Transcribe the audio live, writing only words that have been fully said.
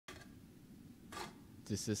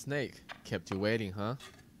This is Snake. Kept you waiting, huh?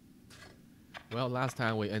 Well, last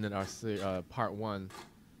time we ended our part 1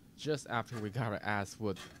 just after we got our ass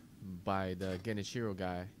whooped by the Genichiro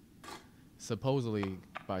guy. Supposedly,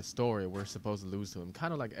 by story, we're supposed to lose to him.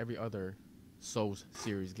 Kind of like every other Souls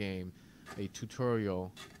series game, a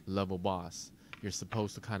tutorial level boss. You're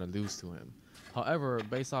supposed to kind of lose to him. However,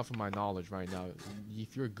 based off of my knowledge right now,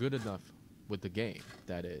 if you're good enough with the game,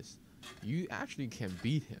 that is, you actually can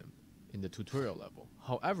beat him in the tutorial level.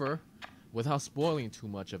 However, without spoiling too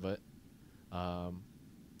much of it,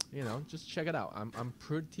 just check it out. I'm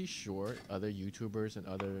pretty sure other YouTubers and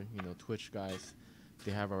other Twitch guys,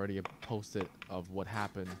 they have already posted of what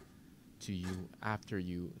happened to you after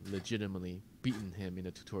you legitimately beaten him in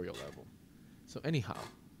the tutorial level. So anyhow,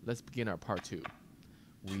 let's begin our part 2.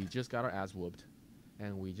 We just got our ass whooped,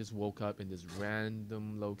 and we just woke up in this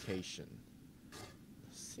random location.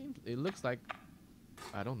 It looks like,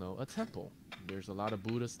 I don't know, a temple. There's a lot of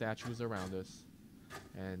Buddha statues around us,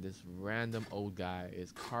 and this random old guy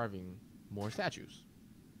is carving more statues.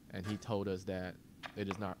 And he told us that it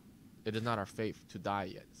is not our fate to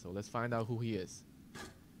die yet. So let's find out who he is.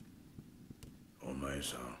 お前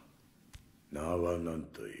さん、名は何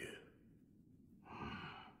という？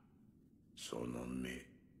その目、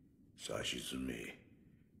さしずめ、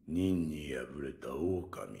忍に敗れた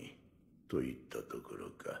狼といったところ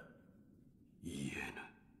か。言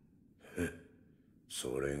えぬ。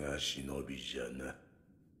それが忍びじゃな。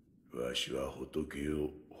わしは仏を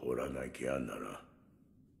掘らなきゃなら。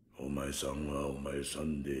お前さんはお前さ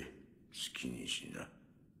んで好きにしな。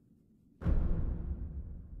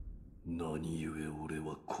何故俺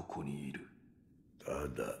はここにいる？た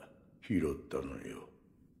だ拾ったのよ。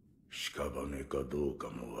屍かどうか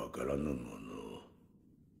もわからぬも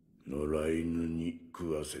のを野良犬に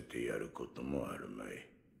食わせてやることもあるまい。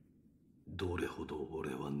どれほど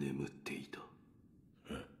俺は眠っていた？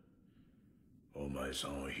お前さ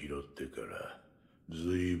んを拾ってから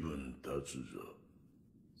ずいぶん経つぞ。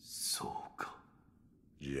そうか。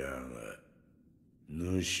じゃが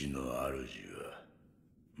主の主は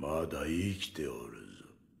まだ生きておる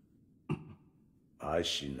ぞ。ア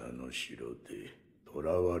シナの城で囚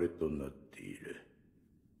われとなっている。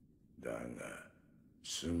だが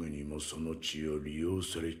すぐにもその血を利用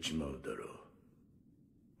されちまうだろう。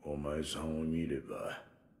お前さんを見れば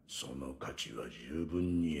その価値は十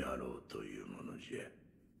分にあろうというものじゃ。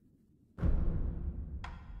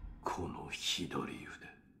この左腕、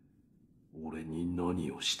俺に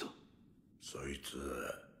何をした？そいつ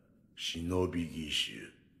は忍び義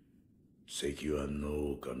手。石腕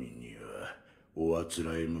の狼にはおあつ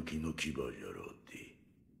らえ向きの牙じゃろうて。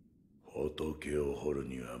仏を掘る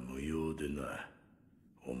には無用でな。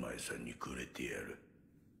お前さんにくれてやる。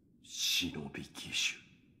忍び義手。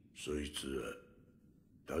そいつは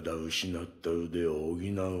ただ失った腕を補う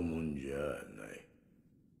もんじゃない。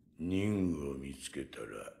任具を見つけた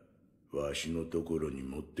らわしのところに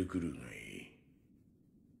持ってくるがいい。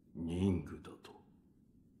任具だと？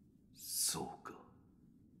そうか。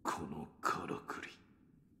このからくり。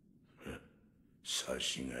察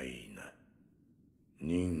しがいいな。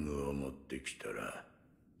任具を持ってきたら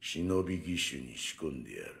忍び義手に仕込ん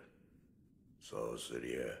でやる。そうす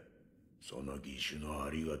りゃその義手の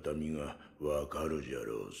ありがたみがわかるじゃ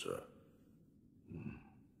ろうさ。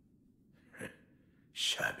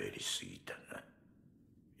喋りすぎたな。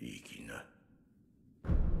いきな。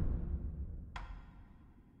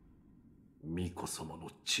巫女様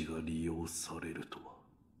の血が利用されるとは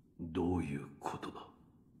どういうことだ？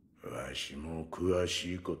わしも詳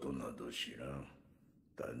しいことなど知らん。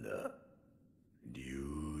ただ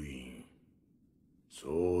流院、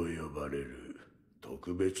そう呼ばれる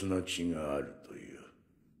特別な血があるという。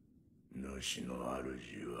主の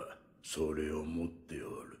主はそれを持って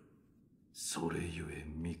おる。それゆえ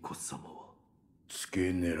巫女様は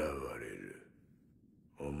付け狙われる。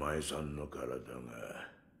お前さんの体が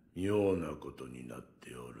妙なことになっ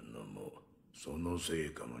ておるのもそのせ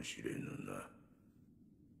いかもしれぬな。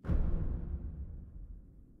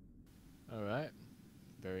Alright,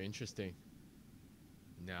 very interesting.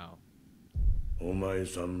 Now, お前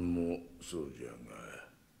さんもそうじゃが、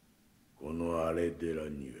この荒れ寺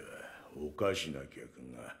にはおかしな客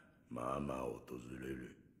がまあまあ訪れ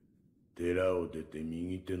る。寺を出て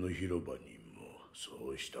右手の広場にも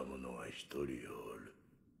そうした者が一人おる。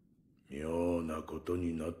妙なこと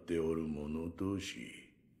になっておる者同士、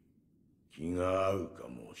気が合うか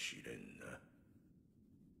もしれん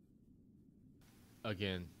な。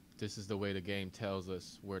again, this is the way the game tells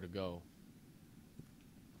us where to go.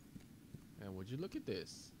 And would you look at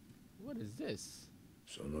this? What is this?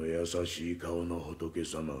 その優しい顔の仏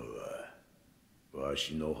様はわ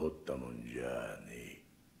しの掘ったもんじゃねえ。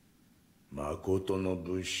誠の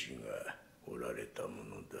武士がおられたも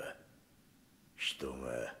のだ。人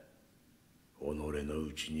が己の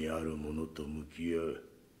内にあるものと向き合う、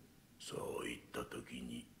そういった時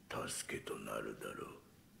に助けとなるだろ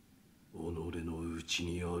う。己の内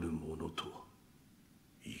にあるものとは、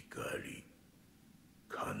怒り、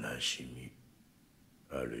悲しみ、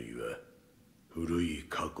あるいは古い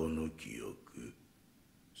過去の記憶、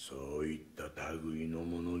そういった類の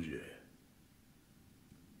ものじゃ。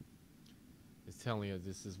It's telling you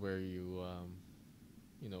this is where you,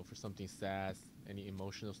 you know, for something sad, any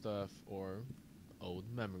emotional stuff or old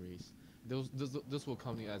memories. This will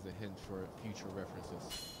come as a hint for future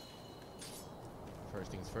references.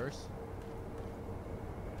 First things first.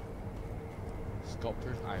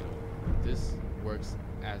 Sculptor's Idol. This works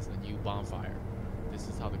as a new bonfire. This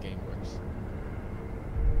is how the game works.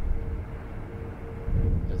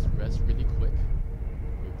 Let's rest really quick.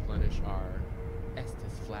 Replenish our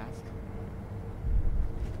Estus flask.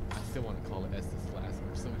 I still want to call it Estus flask.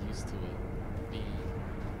 I'm so used to it being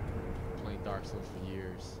playing Dark Souls for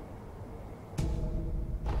years.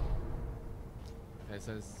 And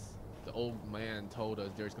since the old man told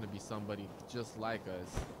us there's gonna be somebody just like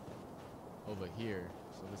us over here,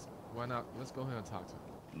 so why not? Let's go ahead and talk to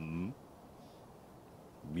him.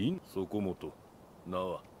 そこもとな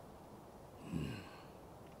あ。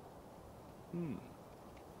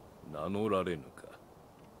名乗られぬか。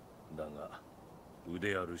だが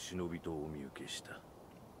腕ある忍びとお見受けした。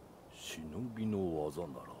忍びの技な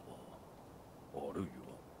らば、あるいは、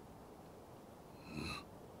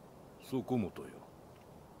そこもとよ。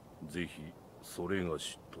ぜひそれが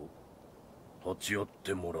しと立ち会っ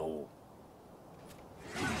てもらおう。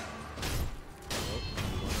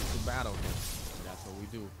Battle him. That's what we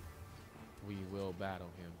do. We will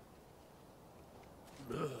battle him.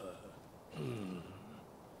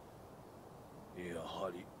 や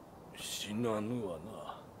はり死なぬわ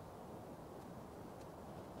な。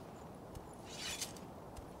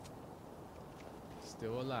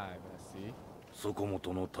Still alive, I see. そこも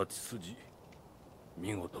との立ち筋、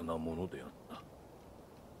見事なものであった。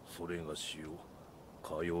それがしを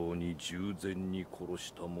かように従前に殺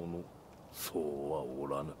した者、そうはお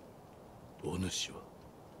らぬ。お主は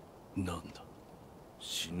何だ。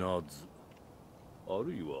死なず、あ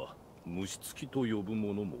るいは虫つきと呼ぶ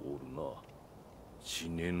者もおるな。死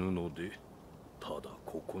ねぬのでただ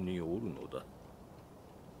ここにおるのだ。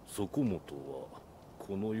そこもとは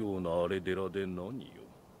このような荒れ寺で何よ。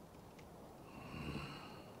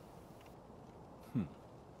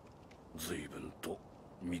随分と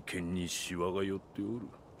眉間にシワが寄っておる。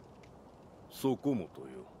そこもと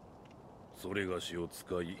よ。それがしを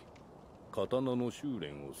使い刀の修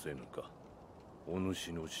練をせぬか。お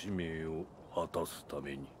主の使命を果たすた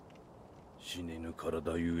めに。死ねぬ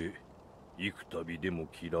体ゆえ幾度でも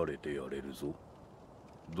切られてやれるぞ。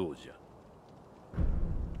どうじゃ。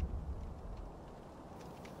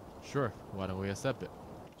Sure, why don't we accept it?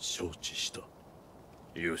 承知した。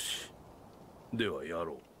よし。ではや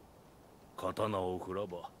ろう。刀を振ら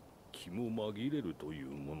ば気も紛れるという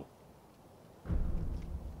もの。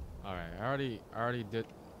Alright, I already did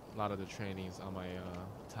a lot of the trainings on my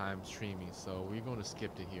time streaming, so we're going to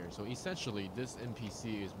skip it here. So essentially, this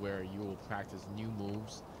NPC is where you will practice new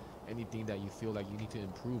moves. Anything that you feel like you need to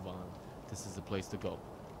improve on, this is the place to go.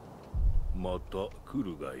 また来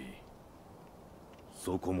るがいい。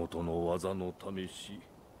そこもとの技の試し、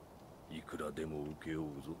いくらでも受けよ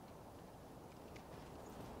うぞ。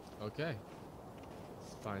Okay,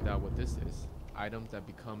 let's find out what this is. Items that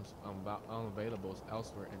becomes unavailable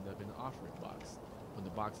elsewhere end up in the offering box. When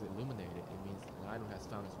the box is illuminated, it means an item has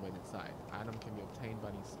found its way inside. Item can be obtained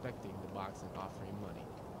by inspecting the box and offering money.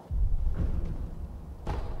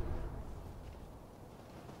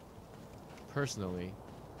 Personally,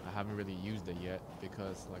 I haven't really used it yet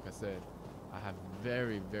because, like I said, I have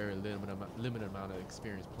very limited amount of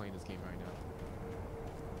experience playing this game right now.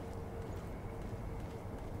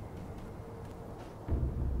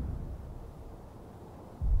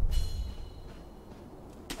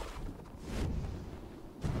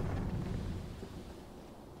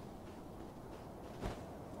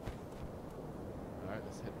 Alright,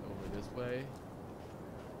 let's head over this way.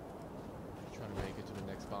 Try to make it to the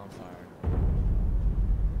next bonfire.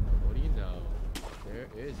 What do you know? There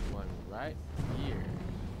is one right here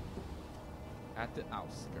at the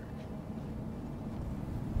outskirts.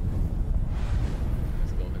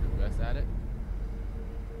 Let's go ahead and rest at it.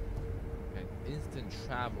 And instant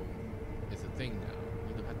travel is a thing now.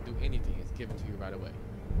 You don't have to do anything, it's given to you right away.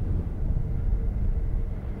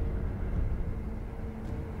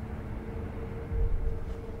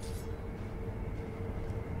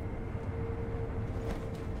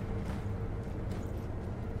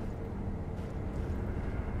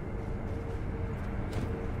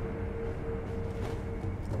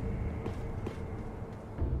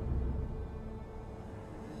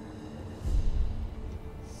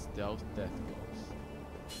 Stealth Death Ghost.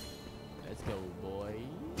 Let's go, boy.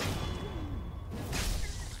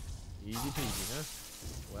 Easy peasy, huh?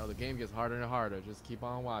 Well, the game gets harder and harder. Just keep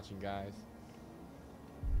on watching, guys.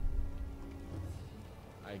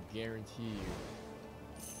 I guarantee you,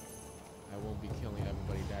 I won't be killing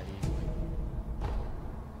everybody that easily.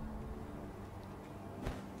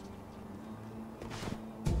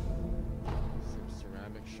 Some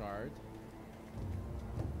ceramic shard.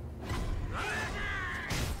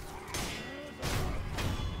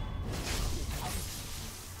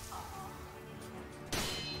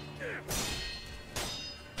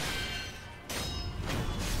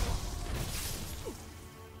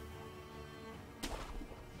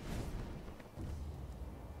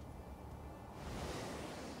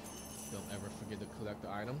 Don't ever forget to collect the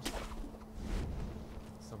items.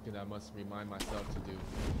 Something that I must remind myself to do.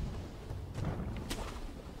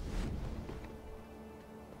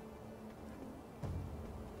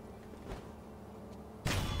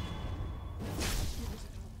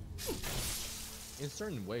 In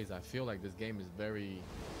certain ways, I feel like this game is very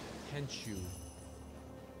Tenchu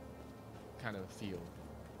kind of feel.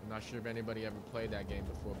 I'm not sure if anybody ever played that game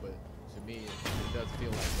before, but to me, it does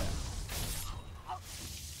feel like that.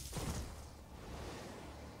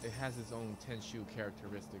 It has its own Tenchu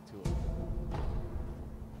characteristic to it.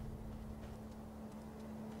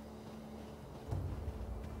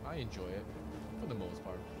 I enjoy it, for the most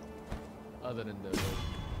part. Other than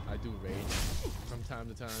I do rage from time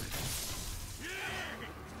to time.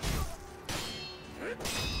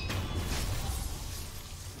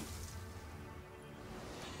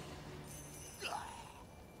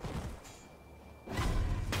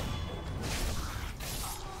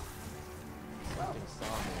 Something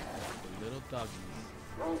saw me. The little doggies.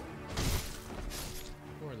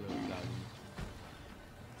 Poor little doggy.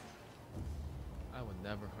 I would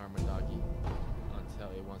never harm a doggy until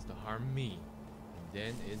it wants to harm me. And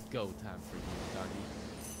then it's go time for you, doggy.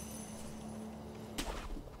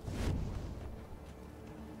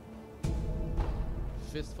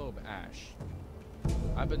 Fistful of Ash.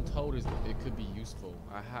 I've been told it could be useful.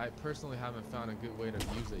 I personally haven't found a good way to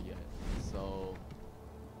use it yet. So,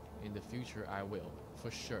 in the future, I will,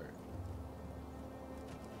 for sure.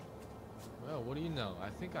 Well, what do you know? I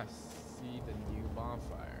think I see the new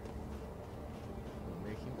bonfire. We're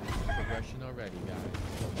making progression already, guys.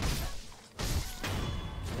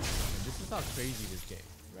 And this is how crazy this game,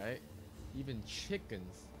 right? Even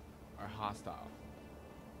chickens are hostile.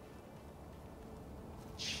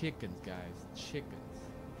 Chickens, guys. Chickens.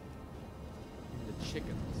 Even the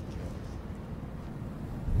chicken wants to kill us.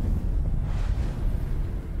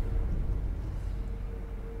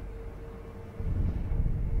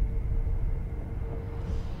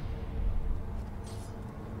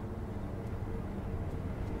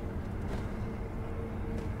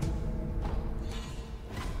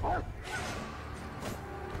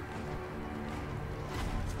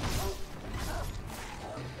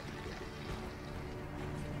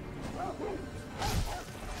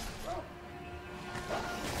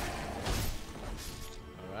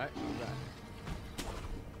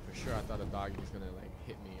 He's gonna like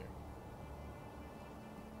hit me here.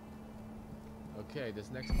 Okay, this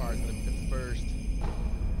next part is gonna be the first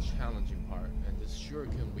challenging part, and this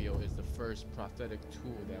shuriken wheel is the first prosthetic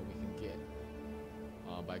tool that we can get.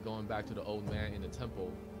 By going back to the old man in the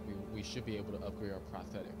temple, we should be able to upgrade our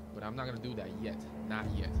prosthetic. But I'm not gonna do that yet, not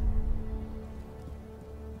yet.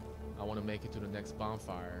 I want to make it to the next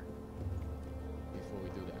bonfire before we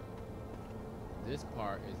do that. This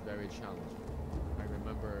part is very challenging. I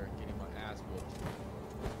remember getting my ass whooped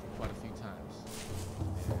quite a few times,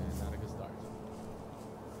 and not a good start.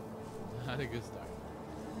 Not a good start.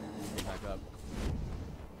 Get back up.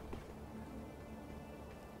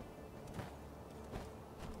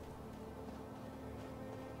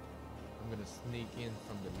 I'm gonna sneak in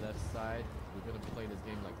from the left side. We're gonna play this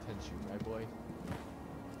game like Tenchu, right, boy?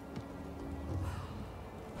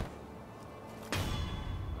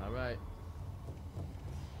 All right.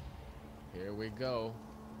 Here we go.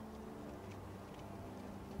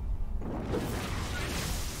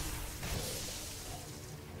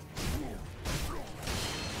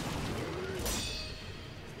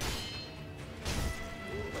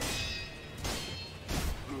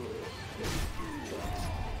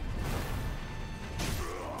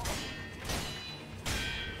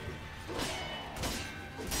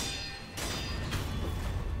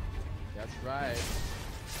 That's right.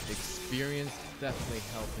 Experience definitely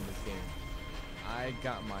helps in this game. I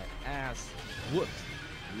got my ass whooped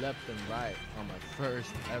left and right on my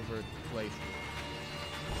first ever playthrough.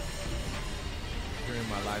 During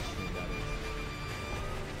my live stream, that is.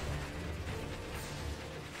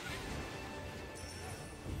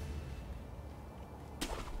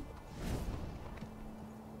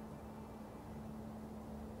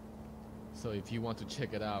 So if you want to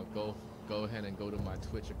check it out, go ahead and go to my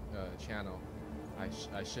Twitch channel.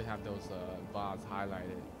 I should have those VODs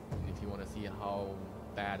highlighted if you want to see how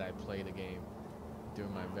bad I play the game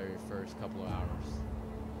during my very first couple of hours.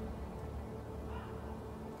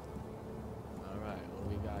 Alright, what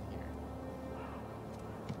do we got here?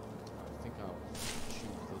 I think I'll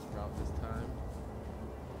choose this route this time.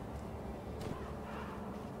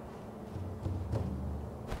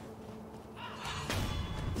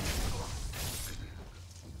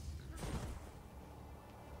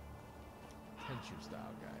 Tenchu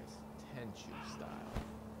style, guys. Tenchu style.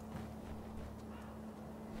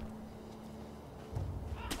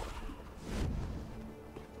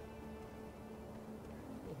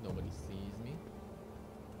 Hope nobody sees me.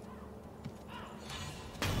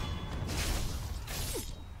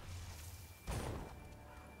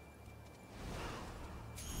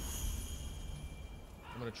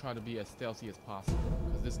 I'm gonna try to be as stealthy as possible,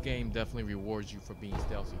 because this game definitely rewards you for being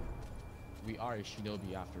stealthy. We are a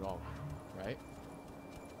shinobi after all, right?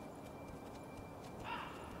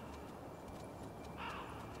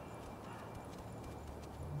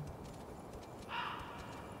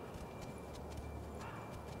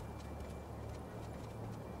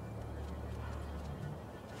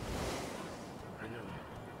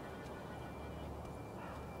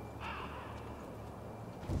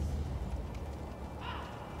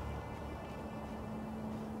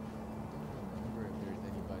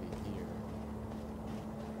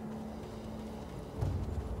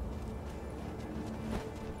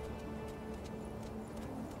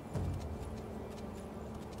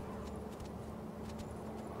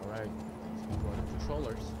 Alright, these people are the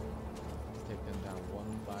patrollers. Let's take them down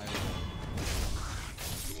one by one.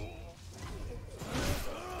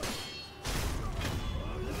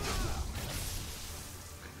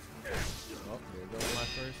 Oh, there goes my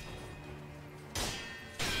first.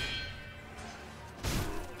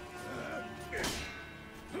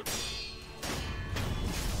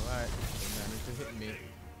 Alright, they managed to hit me.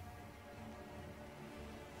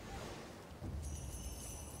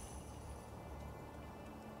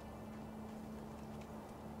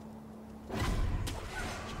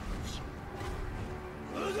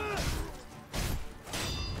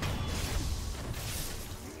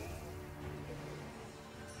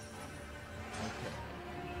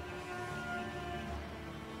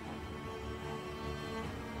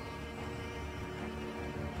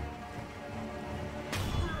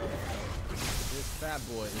 Fat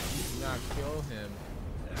boy, if you do not kill him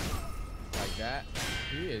like that,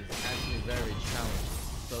 he is actually very challenging.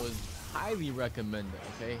 So it's highly recommended,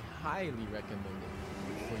 okay? Highly recommended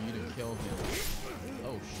for you to kill him.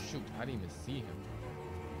 Oh shoot, I didn't even see him.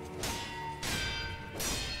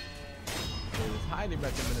 So it's highly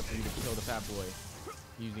recommended for you to kill the fat boy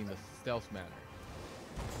using the stealth manner.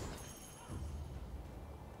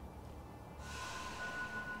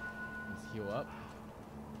 Let's heal up.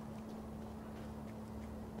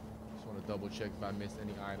 Want to double check if I missed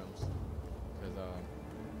any items, because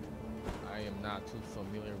I am not too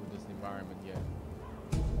familiar with this environment yet.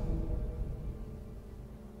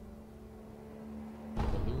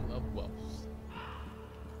 Balloon of Wealth.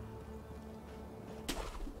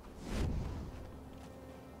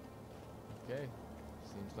 Okay,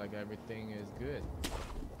 seems like everything is good.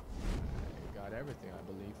 I got everything, I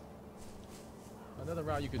believe. Another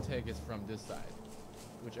route you could take is from this side,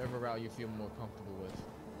 whichever route you feel more comfortable with.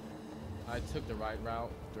 I took the right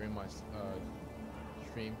route during my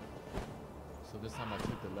stream, so this time I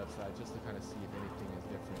took the left side just to kind of see if anything is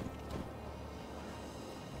different.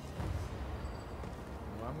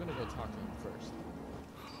 Well, I'm gonna go talk to him first.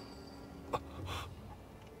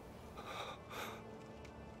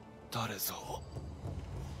 誰ぞ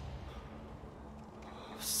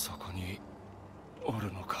そこにお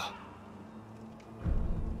るのか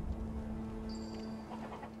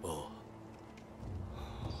おう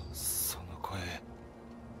その声い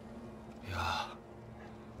や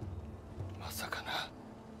まさかな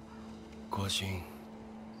御神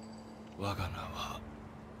我が名は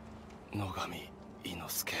野上伊之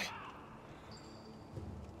助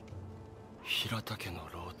平田家の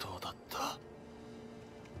老頭だった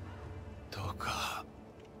どうか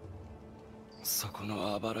そこ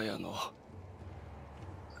のあばら屋の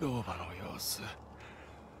老婆の様子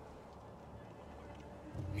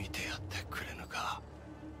見てやってくれぬか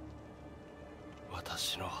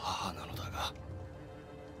私の母なのだが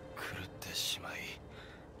狂ってしまい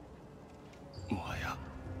もはや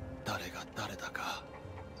誰が誰だか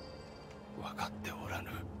分かっておらぬ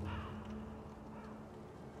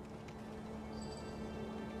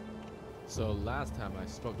So last time I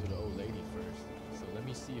spoke to the old lady first, so let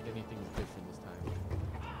me see if anything is different this time.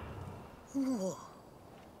 おお、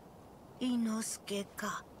伊之助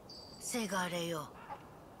か、せがれよ。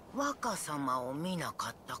若様を見な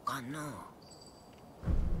かったかな。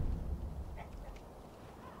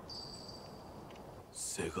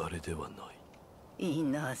せがれではない。伊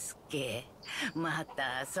之助、ま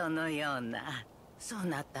たそのような。そ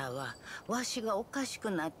なたはわしがおかし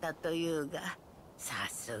くなったというが、さ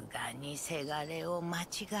すがにせがれを間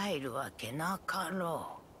違えるわけなか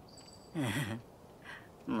ろ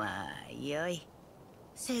う。まあよい。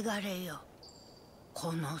せがれよ、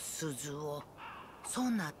この鈴を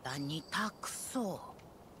そなたに託そ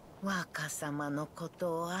う。若様のこ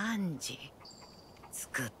とを案じ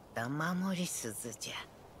作った守り鈴じゃ。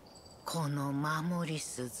この守り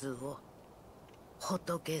鈴を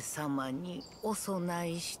仏様にお供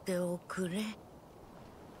えしておくれ。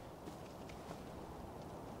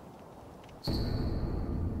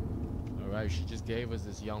Alright, she just gave us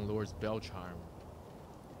this young lord's bell charm.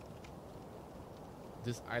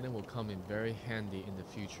 This item will come in very handy in the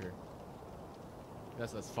future.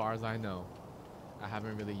 That's as far as I know. I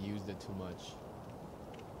haven't really used it too much.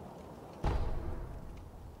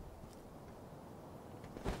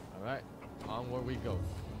 Alright, onward we go.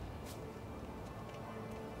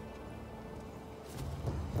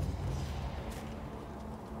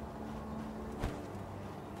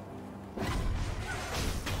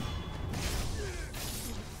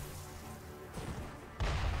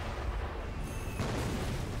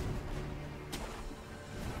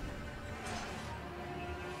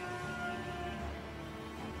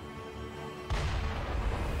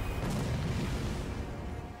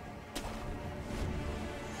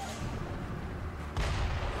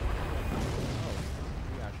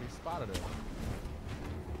 Spotted her.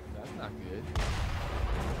 That's not good.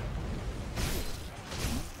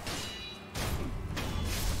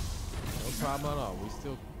 No problem at all. We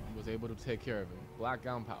still was able to take care of him. Black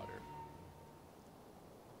gunpowder.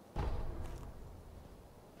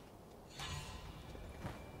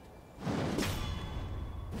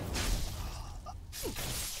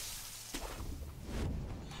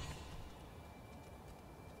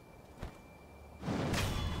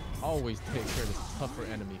 Always take care of the tougher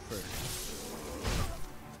enemy first.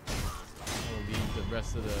 I'll leave the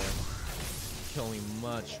rest of the killing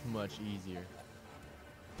much easier.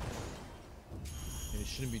 And it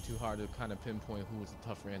shouldn't be too hard to kind of pinpoint who is the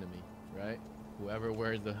tougher enemy, right? Whoever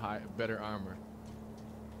wears the better armor.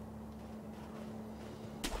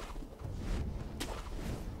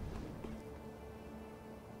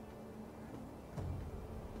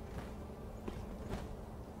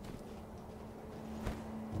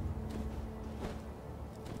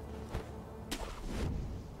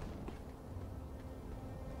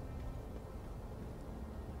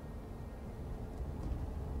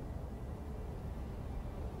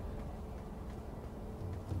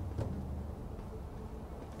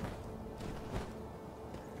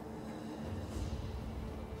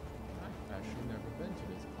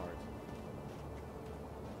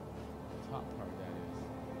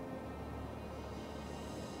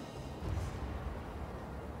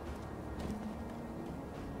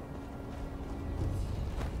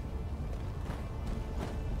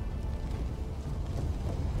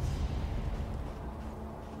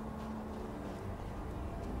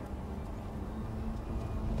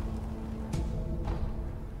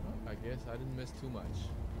 I didn't miss too much.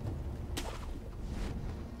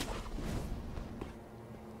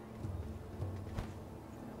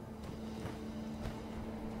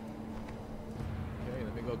 Okay,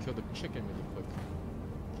 let me go kill the chicken really quick.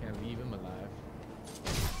 Can't leave him alive.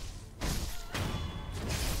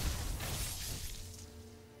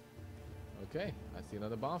 Okay, I see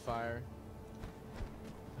another bonfire.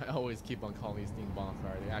 I always keep on calling these things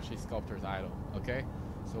bonfire. They're actually sculptor's idol, okay?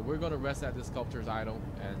 So we're gonna rest at this sculptor's idol,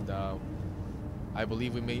 and I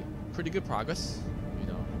believe we made pretty good progress, you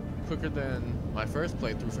know, quicker than my first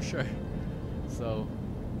playthrough for sure. So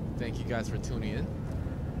thank you guys for tuning in.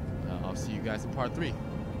 I'll see you guys in part 3.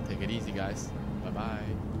 Take it easy, guys. Bye-bye.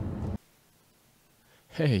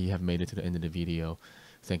 Hey, you have made it to the end of the video.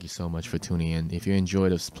 Thank you so much for tuning in. If you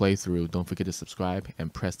enjoyed this playthrough, don't forget to subscribe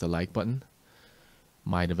and press the like button.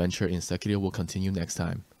 My adventure in Sekiro will continue next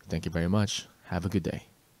time. Thank you very much. Have a good day.